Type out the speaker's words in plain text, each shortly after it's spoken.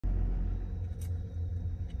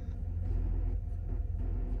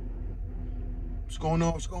What's going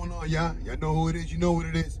on? What's going on, y'all? Y'all know who it is. You know what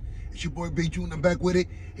it is. It's your boy Big June. I'm back with it.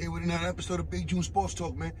 Here with another episode of Big June Sports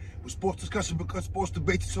Talk, man. With sports discussion, because sports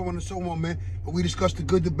debates and so on, man. But we discuss the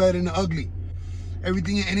good, the bad, and the ugly.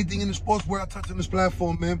 Everything and anything in the sports world I touch on this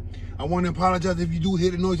platform, man. I want to apologize if you do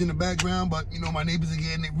hear the noise in the background, but, you know, my neighbors are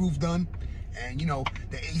getting their roof done. And, you know,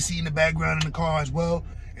 the AC in the background in the car as well.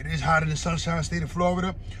 It is hot in the Sunshine State of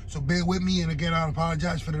Florida. So bear with me. And again, I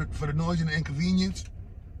apologize for the noise and the inconvenience.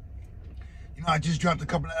 You know, I just dropped a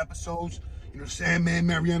couple of episodes. You know, Sandman,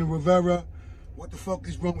 Mariano Rivera. What the fuck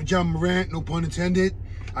is wrong with John Morant? No pun intended.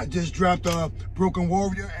 I just dropped Broken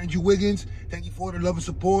Warrior, Andrew Wiggins. Thank you for the love and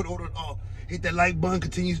support. Hit that like button.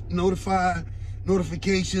 Continue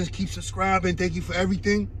notifications. Keep subscribing. Thank you for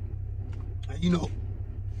everything. You know,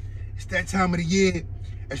 it's that time of the year.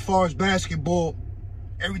 As far as basketball,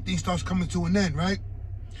 everything starts coming to an end, right?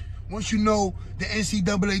 Once you know the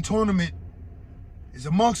NCAA tournament is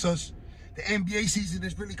amongst us, the NBA season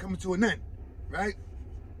is really coming to an end, right?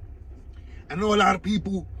 I know a lot of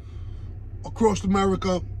people across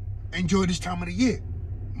America enjoy this time of the year.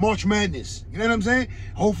 March Madness, you know what I'm saying?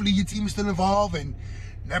 Hopefully your team is still involved and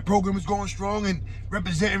that program is going strong and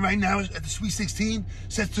representing right now at the Sweet 16,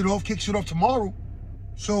 kicks it off tomorrow.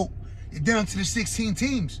 So you're down to the 16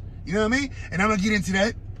 teams, you know what I mean? And I'm gonna get into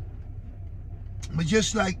that. But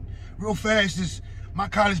just like real fast, is my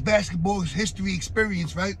college basketball history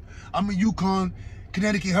experience, right? I'm a UConn,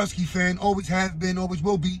 Connecticut Husky fan, always have been, always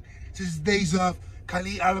will be, since the days of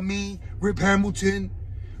Khalid Alameen, Rip Hamilton,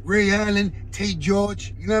 Ray Allen, Tate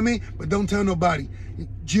George, you know what I mean? But don't tell nobody.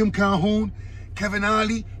 Jim Calhoun, Kevin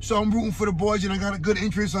Ollie. So I'm rooting for the boys, and I got a good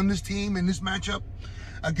interest on this team and this matchup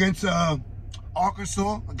against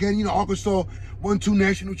Arkansas. Again, you know, Arkansas won 2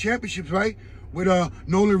 national championships, right? With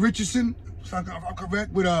Nolan Richardson, if I'm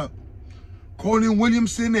correct, with Cornyn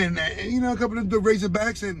Williamson and you know, a couple of the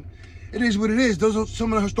Razorbacks, and it is what it is. Those are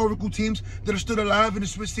some of the historical teams that are still alive in the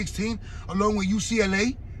Sweet 16, along with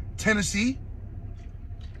UCLA, Tennessee.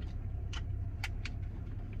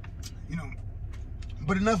 You know,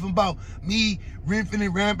 but enough about me riffing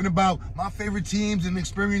and ramping about my favorite teams and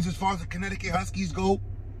experience as far as the Connecticut Huskies go.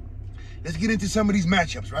 Let's get into some of these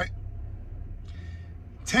matchups, right?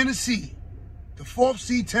 Tennessee, the 4th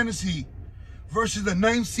seed Tennessee versus the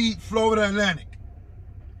 9th seed Florida Atlantic.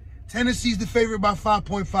 Tennessee's the favorite by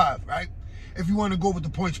 5.5, right? If you want to go with the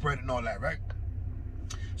point spread and all that, right?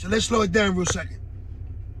 So let's slow it down real second.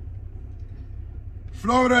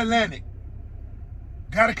 Florida Atlantic.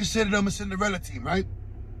 Gotta consider them a Cinderella team, right?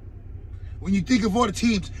 When you think of all the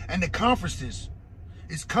teams and the conferences,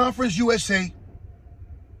 it's Conference USA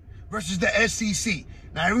versus the SEC.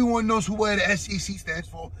 Now, everyone knows what the SEC stands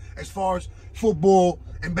for as far as football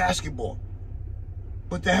and basketball.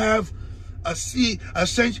 But to have a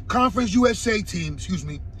Conference USA team,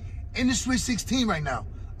 in the Sweet 16 right now,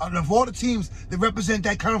 out of all the teams that represent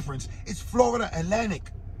that conference, it's Florida Atlantic.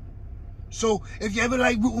 So if you ever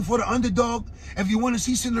like rooting for the underdog, if you want to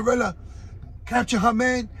see Cinderella capture her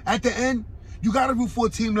man at the end, you got to root for a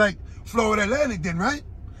team like Florida Atlantic then, right?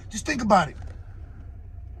 Just think about it.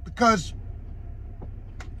 Because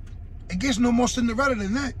it gets no more Cinderella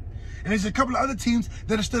than that. And there's a couple of other teams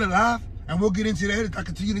that are still alive, and we'll get into that as I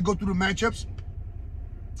continue to go through the matchups.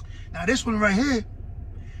 Now this one right here,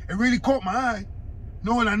 it really caught my eye.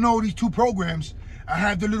 Knowing I know these two programs, I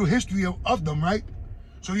have the little history of them, right?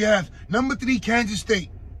 So you have number 3, Kansas State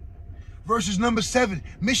versus number 7,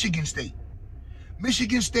 Michigan State.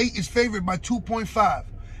 Michigan State is favored by 2.5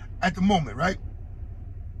 at the moment, right?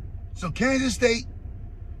 So Kansas State,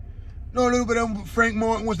 know a little bit of Frank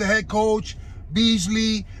Martin was the head coach,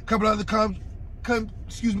 Beasley, a couple other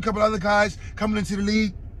guys coming into the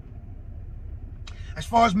league. As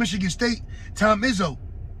far as Michigan State, Tom Izzo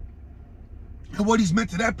and what he's meant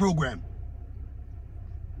to that program.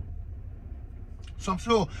 So I'm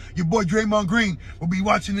sure your boy Draymond Green will be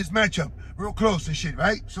watching this matchup real close and shit,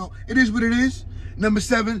 right? So it is what it is. Number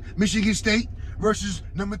 7, Michigan State versus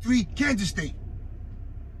number 3, Kansas State.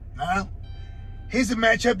 Now, here's a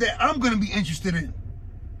matchup that I'm going to be interested in.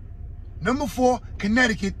 Number 4,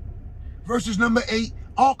 Connecticut versus number 8,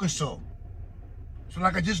 Arkansas. So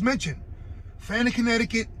like I just mentioned, fan of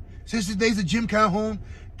Connecticut since the days of Jim Calhoun,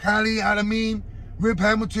 Khalid Alameen, Rip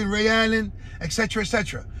Hamilton, Ray Allen, etc.,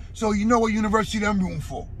 etc. So you know what university that I'm rooting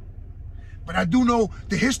for. But I do know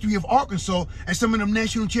the history of Arkansas and some of them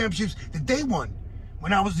national championships that they won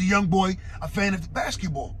when I was a young boy, a fan of the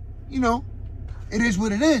basketball. You know, it is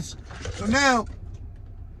what it is. So now,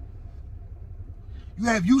 you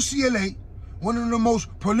have UCLA, one of the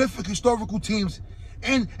most prolific historical teams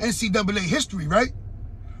in NCAA history, right?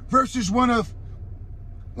 Versus one of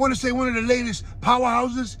want to say one of the latest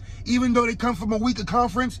powerhouses, even though they come from a weaker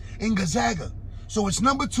conference, in Gonzaga. So it's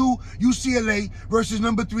number 2 UCLA versus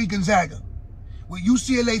number 3 Gonzaga, with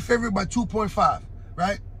UCLA favored by 2.5,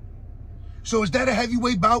 right? So is that a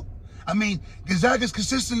heavyweight bout? I mean, Gonzaga's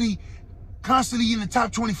constantly in the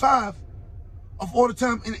top 25 of all the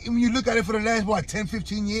time. And when you look at it for the last, what, 10,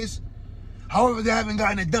 15 years? However, they haven't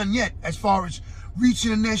gotten it done yet as far as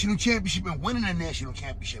reaching a national championship and winning a national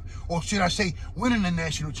championship. Or should I say, winning a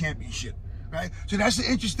national championship, right? So that's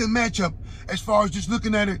an interesting matchup as far as just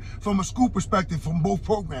looking at it from a school perspective from both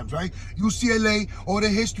programs, right? UCLA, or the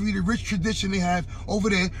history, the rich tradition they have over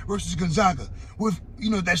there, versus Gonzaga. With, you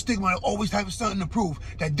know, that stigma of always having something to prove,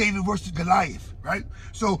 that David versus Goliath, right?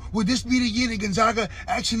 So would this be the year that Gonzaga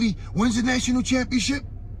actually wins the national championship?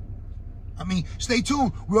 I mean, stay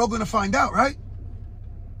tuned. We're all going to find out, right?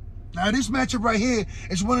 Now, this matchup right here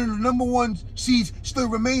is one of the number 1 seeds still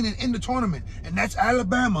remaining in the tournament, and that's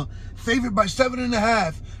Alabama, favored by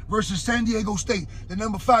 7.5 versus San Diego State, the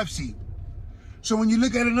number 5 seed. So when you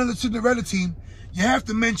look at another Cinderella team, you have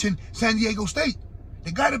to mention San Diego State.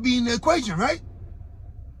 They got to be in the equation, right?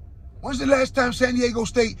 When's the last time San Diego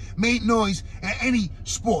State made noise in any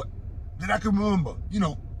sport that I can remember? You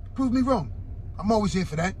know, prove me wrong. I'm always here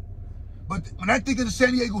for that. But when I think of the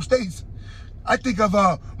San Diego States, I think of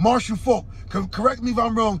Marshall Faulk. Correct me if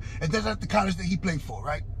I'm wrong, and that's not the college that he played for,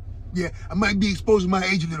 right? Yeah, I might be exposing my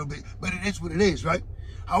age a little bit, but it is what it is, right?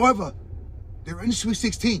 However, they're in the Sweet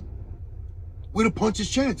 16 with a puncher's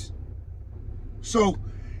chance. So,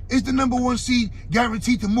 is the number 1 seed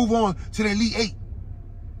guaranteed to move on to the Elite 8?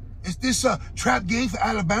 Is this a trap game for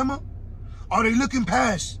Alabama? Are they looking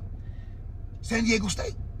past San Diego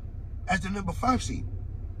State as the number 5 seed?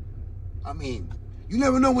 I mean, you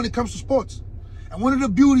never know when it comes to sports. And one of the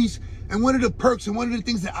beauties and one of the perks and one of the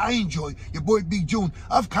things that I enjoy, your boy Big June,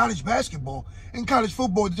 of college basketball and college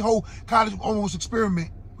football, the whole college almost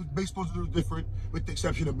experiment, with baseball's a little different with the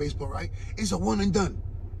exception of baseball, right? It's a one and done.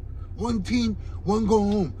 One team, one go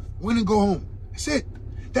home. Win and go home. That's it.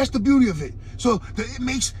 That's the beauty of it. So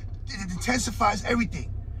it intensifies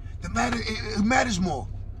everything. It matters more.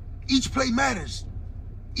 Each play matters.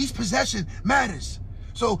 Each possession matters.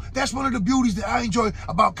 So that's one of the beauties that I enjoy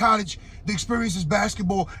about college, the experiences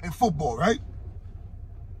basketball and football, right?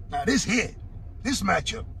 Now this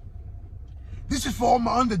matchup, this is for all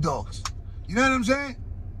my underdogs. You know what I'm saying?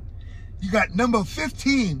 You got number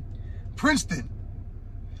 15, Princeton,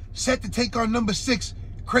 set to take on number 6,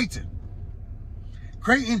 Creighton.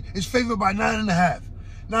 Creighton is favored by 9.5.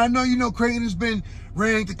 Now I know you know Creighton has been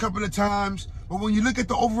ranked a couple of times, but when you look at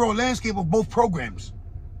the overall landscape of both programs,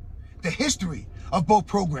 the history of both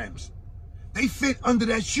programs, they fit under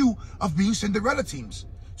that shoe of being Cinderella teams.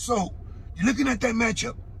 So you're looking at that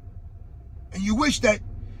matchup, and you wish that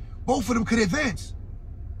both of them could advance.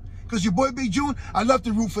 Because your boy Big June, I love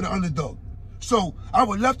to root for the underdog. So I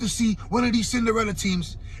would love to see one of these Cinderella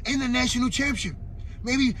teams in the national championship,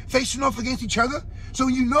 maybe facing off against each other. So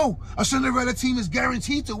you know a Cinderella team is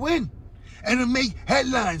guaranteed to win and to make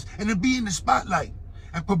headlines and to be in the spotlight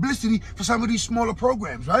and publicity for some of these smaller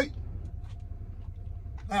programs, right?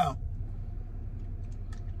 Now,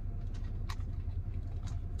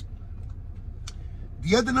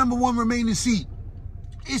 the other number 1 remaining seed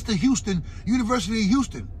is the University of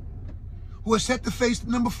Houston, who are set to face the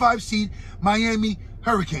number 5 seed, Miami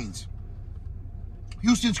Hurricanes.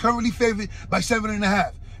 Houston's currently favored by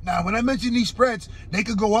 7.5. Now, when I mention these spreads, they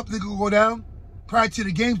could go up, they could go down prior to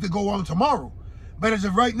the games that go on tomorrow. But as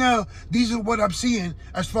of right now, these are what I'm seeing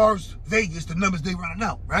as far as Vegas, the numbers they running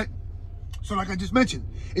out, right? So like I just mentioned,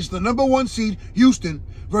 it's the number 1 seed, Houston,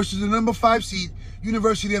 versus the number 5 seed,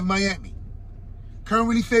 University of Miami.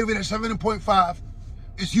 Currently favored at 7.5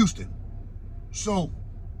 is Houston. So,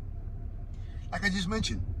 like I just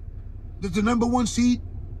mentioned, does the number 1 seed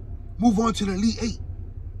move on to the Elite 8?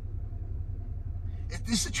 Is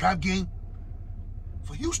this a trap game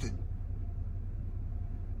for Houston?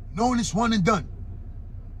 Knowing it's one and done.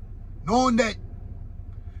 Knowing that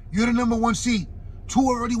you're the number 1 seed. 2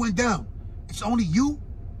 already went down. It's only you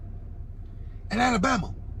and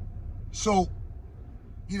Alabama. So,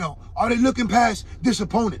 you know, are they looking past this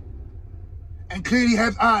opponent and clearly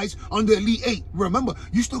have eyes on the Elite 8? Remember,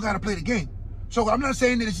 you still got to play the game. So I'm not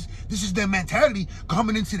saying that this is their mentality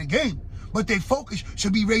coming into the game, but their focus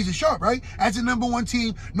should be razor sharp, right? As a number 1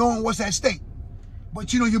 team, knowing what's at stake.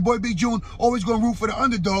 But, you know, your boy Big June always going to root for the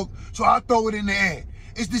underdog, so I'll throw it in the air.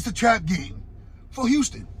 Is this a trap game for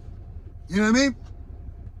Houston? You know what I mean?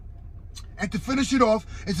 And to finish it off,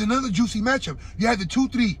 it's another juicy matchup. You have the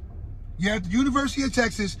 2-3. You have the University of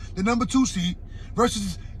Texas, the number 2 seed,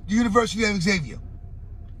 versus the University of Xavier,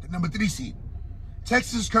 the number 3 seed.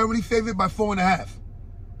 Texas is currently favored by 4.5.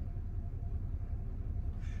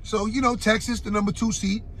 So, you know, Texas, the number 2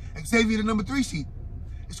 seed, Xavier, the number 3 seed.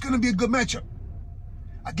 It's going to be a good matchup.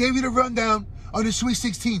 I gave you the rundown on the Sweet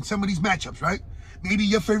 16, some of these matchups, right? Maybe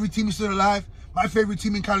your favorite team is still alive. My favorite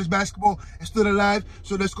team in college basketball is still alive.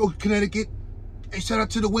 So let's go Connecticut. And shout out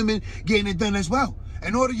to the women getting it done as well.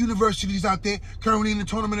 And all the universities out there currently in the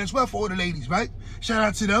tournament as well for all the ladies, right? Shout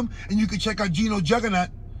out to them. And you can check out Gino Juggernaut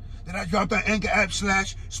that I dropped on Anchor app /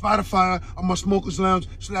 Spotify on my Smokers Lounge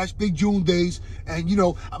 / Big June days. And, you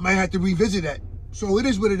know, I might have to revisit that. So it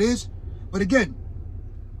is what it is. But again,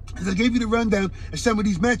 as I gave you the rundown of some of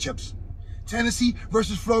these matchups, Tennessee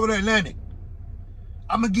versus Florida Atlantic,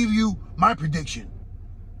 I'm going to give you my prediction.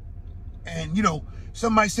 And, you know,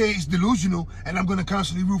 some might say it's delusional and I'm going to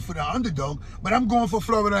constantly root for the underdog, but I'm going for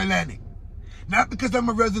Florida Atlantic. Not because I'm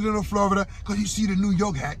a resident of Florida, because you see the New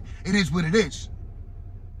York hat. It is what it is.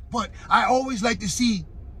 But I always like to see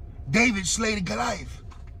David slay the Goliath.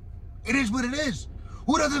 It is what it is.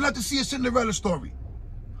 Who doesn't like to see a Cinderella story?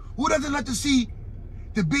 Who doesn't like to see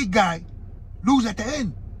the big guy lose at the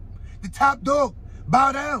end? The top dog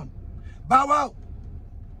bow down, bow out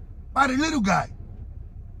by the little guy.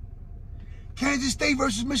 Kansas State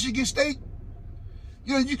versus Michigan State.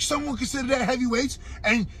 You know, someone consider that heavyweights.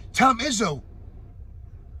 And Tom Izzo,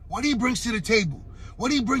 what he brings to the table,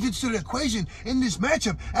 what he brings into the equation in this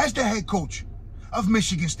matchup as the head coach of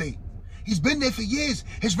Michigan State. He's been there for years.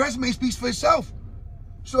 His resume speaks for itself.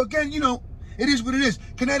 So again, you know, it is what it is.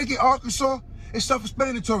 Connecticut, Arkansas is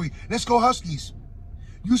self-explanatory. Let's go Huskies.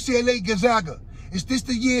 UCLA, Gonzaga. Is this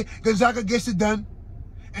the year Gonzaga gets it done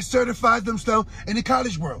and certifies themselves in the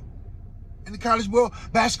college world? In the college world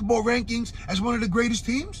basketball rankings as one of the greatest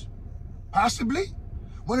teams? Possibly.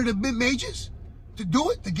 One of the big majors to do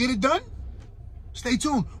it, to get it done? Stay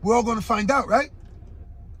tuned. We're all going to find out, right?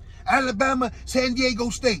 Alabama, San Diego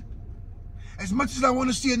State. As much as I want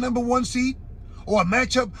to see a number 1 seed or a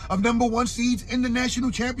matchup of number 1 seeds in the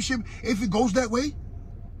national championship, if it goes that way,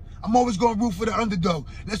 I'm always going to root for the underdog.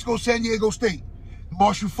 Let's go San Diego State.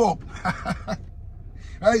 Marshall Faulk.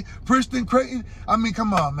 Right? Princeton, Creighton. I mean,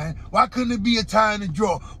 come on, man. Why couldn't it be a tie and a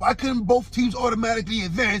draw? Why couldn't both teams automatically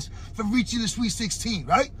advance for reaching the Sweet 16,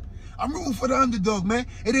 right? I'm rooting for the underdog, man.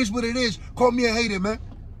 It is what it is. Call me a hater, man.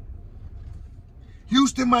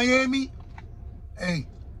 Houston, Miami. Hey.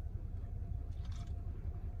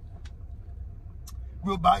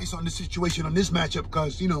 Real bias on this situation, on this matchup,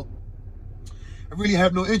 because, you know, I really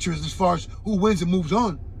have no interest as far as who wins and moves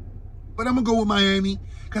on. But I'm going to go with Miami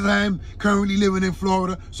because I am currently living in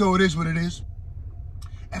Florida, so it is what it is.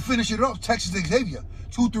 And finish it off, Texas Xavier.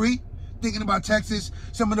 2-3, thinking about Texas,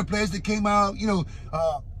 some of the players that came out, you know,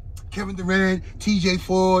 Kevin Durant, TJ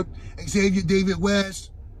Ford, Xavier David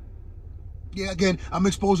West. Yeah, again, I'm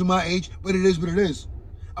exposing my age, but it is what it is.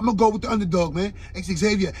 I'm going to go with the underdog, man. It's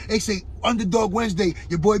Xavier. It's a Underdog Wednesday.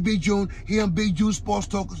 Your boy Big June here on Big June Sports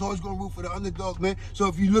Talk is always going to root for the underdog, man. So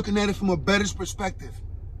if you're looking at it from a bettor's perspective,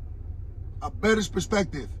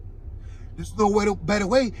 there's no better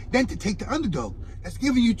way than to take the underdog. That's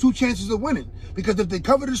giving you 2 chances of winning. Because if they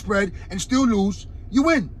cover the spread and still lose, you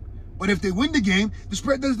win. But if they win the game, the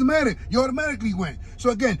spread doesn't matter. You automatically win. So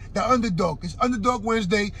again, the underdog. It's Underdog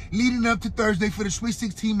Wednesday leading up to Thursday for the Sweet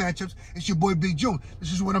 16 matchups. It's your boy Big June.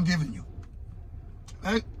 This is what I'm giving you.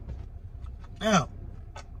 All right? Now,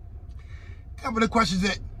 a couple of questions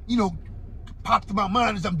that, you know, popped in my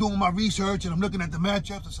mind as I'm doing my research and I'm looking at the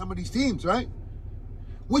matchups of some of these teams, right?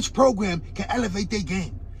 Which program can elevate their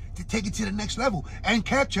game to take it to the next level and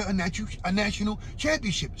capture a national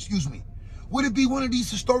championship, Would it be one of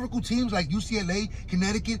these historical teams like UCLA,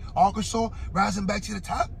 Connecticut, Arkansas, rising back to the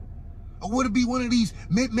top? Or would it be one of these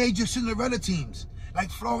mid-major Cinderella teams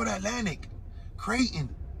like Florida Atlantic,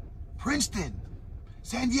 Creighton, Princeton,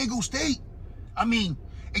 San Diego State? I mean,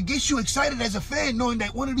 it gets you excited as a fan knowing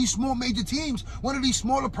that one of these small major teams, one of these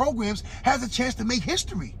smaller programs has a chance to make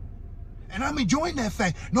history. And I'm enjoying that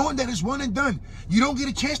fact, knowing that it's one and done. You don't get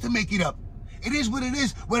a chance to make it up. It is what it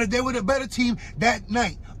is. Whether they were the better team that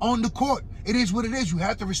night on the court, it is what it is. You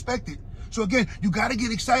have to respect it. So again, you got to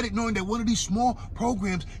get excited knowing that one of these small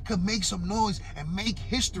programs could make some noise and make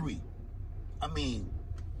history. I mean,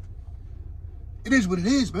 it is what it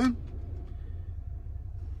is, man.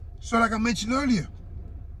 So like I mentioned earlier,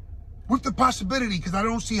 with the possibility, because I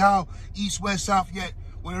don't see how East, West, South yet,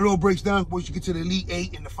 when it all breaks down, once you get to the Elite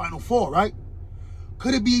 8 and the Final 4, right?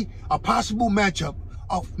 Could it be a possible matchup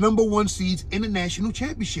of number 1 seeds in the national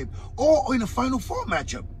championship or in a Final 4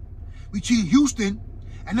 matchup between Houston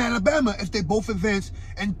and Alabama if they both advance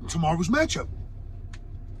in tomorrow's matchup?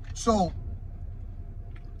 So,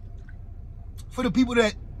 for the people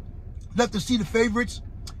that love to see the favorites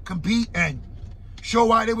compete and show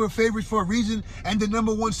why they were favorites for a reason and the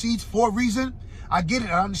number 1 seeds for a reason. I get it.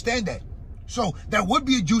 I understand that. So that would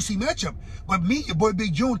be a juicy matchup. But me, your boy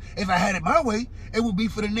Big June, if I had it my way, it would be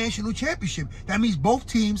for the national championship. That means both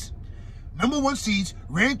teams, number 1 seeds,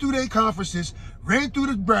 ran through their conferences, ran through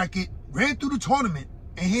the bracket, ran through the tournament,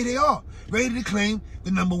 and here they are, ready to claim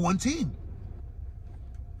the number 1 team.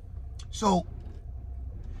 So,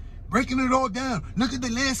 breaking it all down, look at the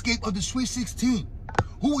landscape of the Sweet 16.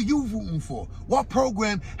 Who are you rooting for? What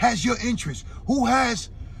program has your interest? Who has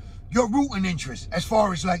your rooting interest? As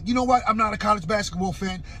far as like, you know what? I'm not a college basketball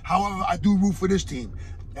fan. However, I do root for this team.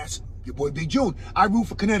 That's your boy Big June. I root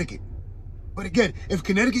for Connecticut. But again, if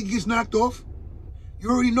Connecticut gets knocked off, you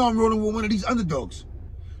already know I'm rolling with one of these underdogs.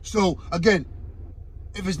 So again,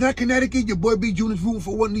 if it's not Connecticut, your boy Big June is rooting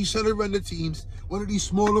for one of these Cinderella teams, one of these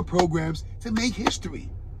smaller programs to make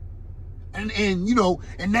history. And you know,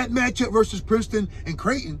 in that matchup versus Princeton and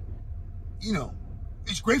Creighton, you know,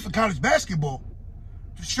 it's great for college basketball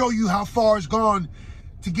to show you how far it's gone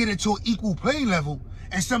to get into an equal playing level,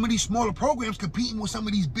 and some of these smaller programs competing with some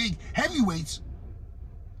of these big heavyweights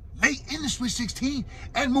late in the Sweet 16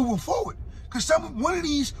 and moving forward. Because one of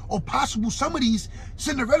these, or possible some of these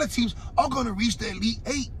Cinderella teams are going to reach the Elite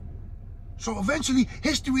 8. So eventually,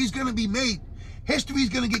 history is going to be made. History is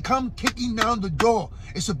going to come kicking down the door.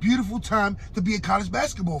 It's a beautiful time to be a college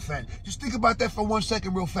basketball fan. Just think about that for 1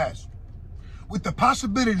 second real fast. With the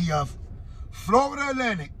possibility of Florida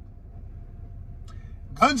Atlantic,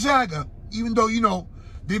 Gonzaga, even though, you know,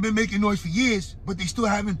 they've been making noise for years, but they still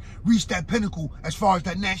haven't reached that pinnacle as far as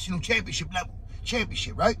that national championship level.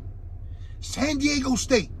 Championship, right? San Diego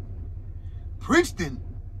State, Princeton,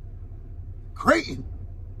 Creighton.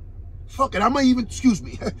 Fuck it, I might even, excuse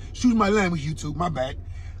my language, YouTube, my bad.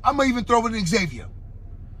 I might even throw in Xavier.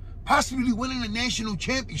 Possibly winning a national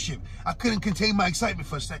championship. I couldn't contain my excitement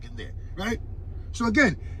for a second there, right? So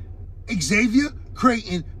again, Xavier,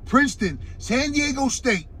 Creighton, Princeton, San Diego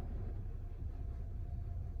State,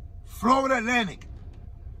 Florida Atlantic,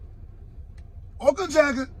 or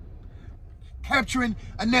Gonzaga capturing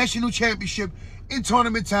a national championship in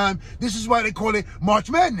tournament time. This is why they call it March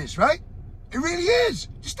Madness, right? It really is.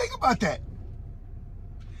 Just think about that.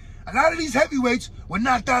 A lot of these heavyweights were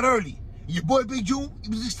knocked out early. Your boy Big June, he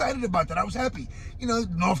was excited about that. I was happy. You know,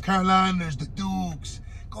 North Carolina's, the Dukes,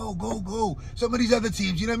 go, go, go. Some of these other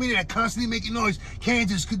teams, you know what I mean? They're constantly making noise.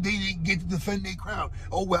 Kansas, they didn't get to defend their crown.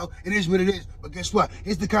 Oh, well, it is what it is. But guess what?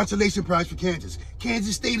 It's the consolation prize for Kansas.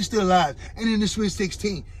 Kansas State is still alive and in the Sweet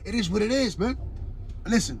 16. It is what it is, man.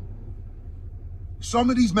 Listen, some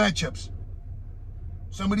of these matchups,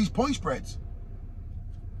 some of these point spreads,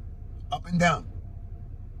 up and down.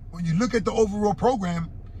 When you look at the overall program,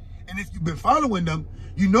 and if you've been following them,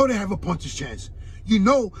 you know they have a puncher's chance. You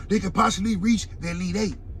know they could possibly reach the Elite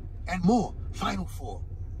 8 and more. Final 4,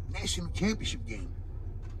 national championship game.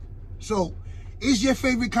 So, is your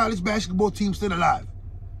favorite college basketball team still alive?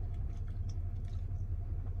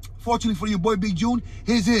 Fortunately for your boy Big June,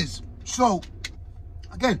 his is. So,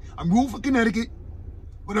 again, I'm rooting for Connecticut,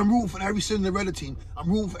 but I'm rooting for every Cinderella team. I'm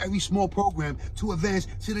rooting for every small program to advance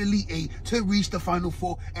to the Elite 8, to reach the Final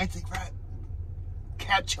 4, and to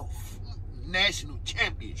catch a national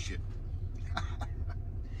championship.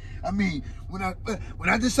 I mean, when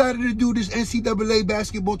I decided to do this NCAA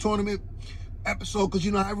basketball tournament episode, because,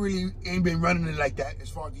 you know, I really ain't been running it like that as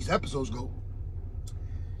far as these episodes go,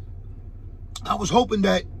 I was hoping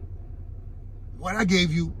that what I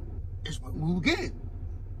gave you is what we were getting.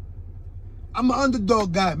 I'm an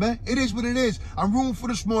underdog guy, man. It is what it is. I'm rooting for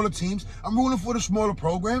the smaller teams. I'm rooting for the smaller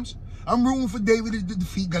programs. I'm rooting for David to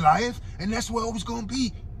defeat Goliath, and that's where it was going to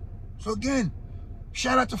be. So again,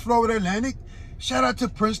 shout out to Florida Atlantic. Shout out to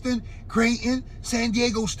Princeton, Creighton, San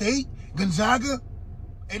Diego State, Gonzaga.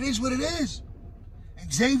 It is what it is.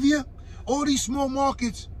 Xavier, all these small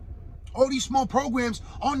markets, all these small programs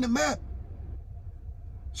on the map.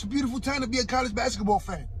 It's a beautiful time to be a college basketball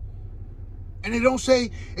fan. And they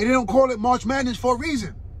don't call it March Madness for a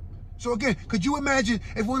reason. So again, could you imagine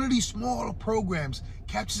if one of these smaller programs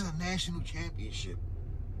captures a national championship?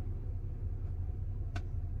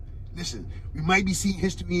 Listen, we might be seeing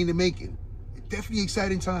history in the making. It's definitely an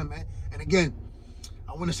exciting time, man. And again,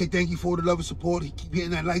 I want to say thank you for the love and support. Keep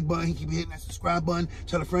hitting that like button. Keep hitting that subscribe button.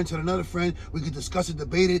 Tell a friend, tell another friend. We can discuss it,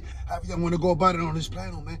 debate it. However y'all want to go about it on this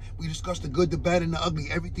platform, man. We discuss the good, the bad, and the ugly.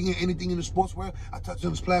 Everything and anything in the sports world, I touch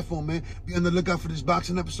on this platform, man. Be on the lookout for this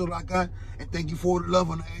boxing episode I got. And thank you for the love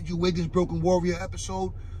on the Andrew Wiggins Broken Warrior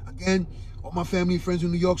episode. Again, all my family and friends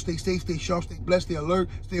in New York, stay safe, stay sharp, stay blessed, stay alert,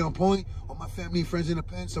 stay on point. All my family and friends in the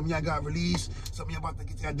pen, some of y'all got released. Some of y'all about to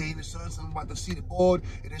get your day in the sun. Some about to see the board.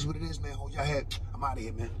 It is what it is, man. Hold your head. I'm out of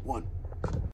here, man. One.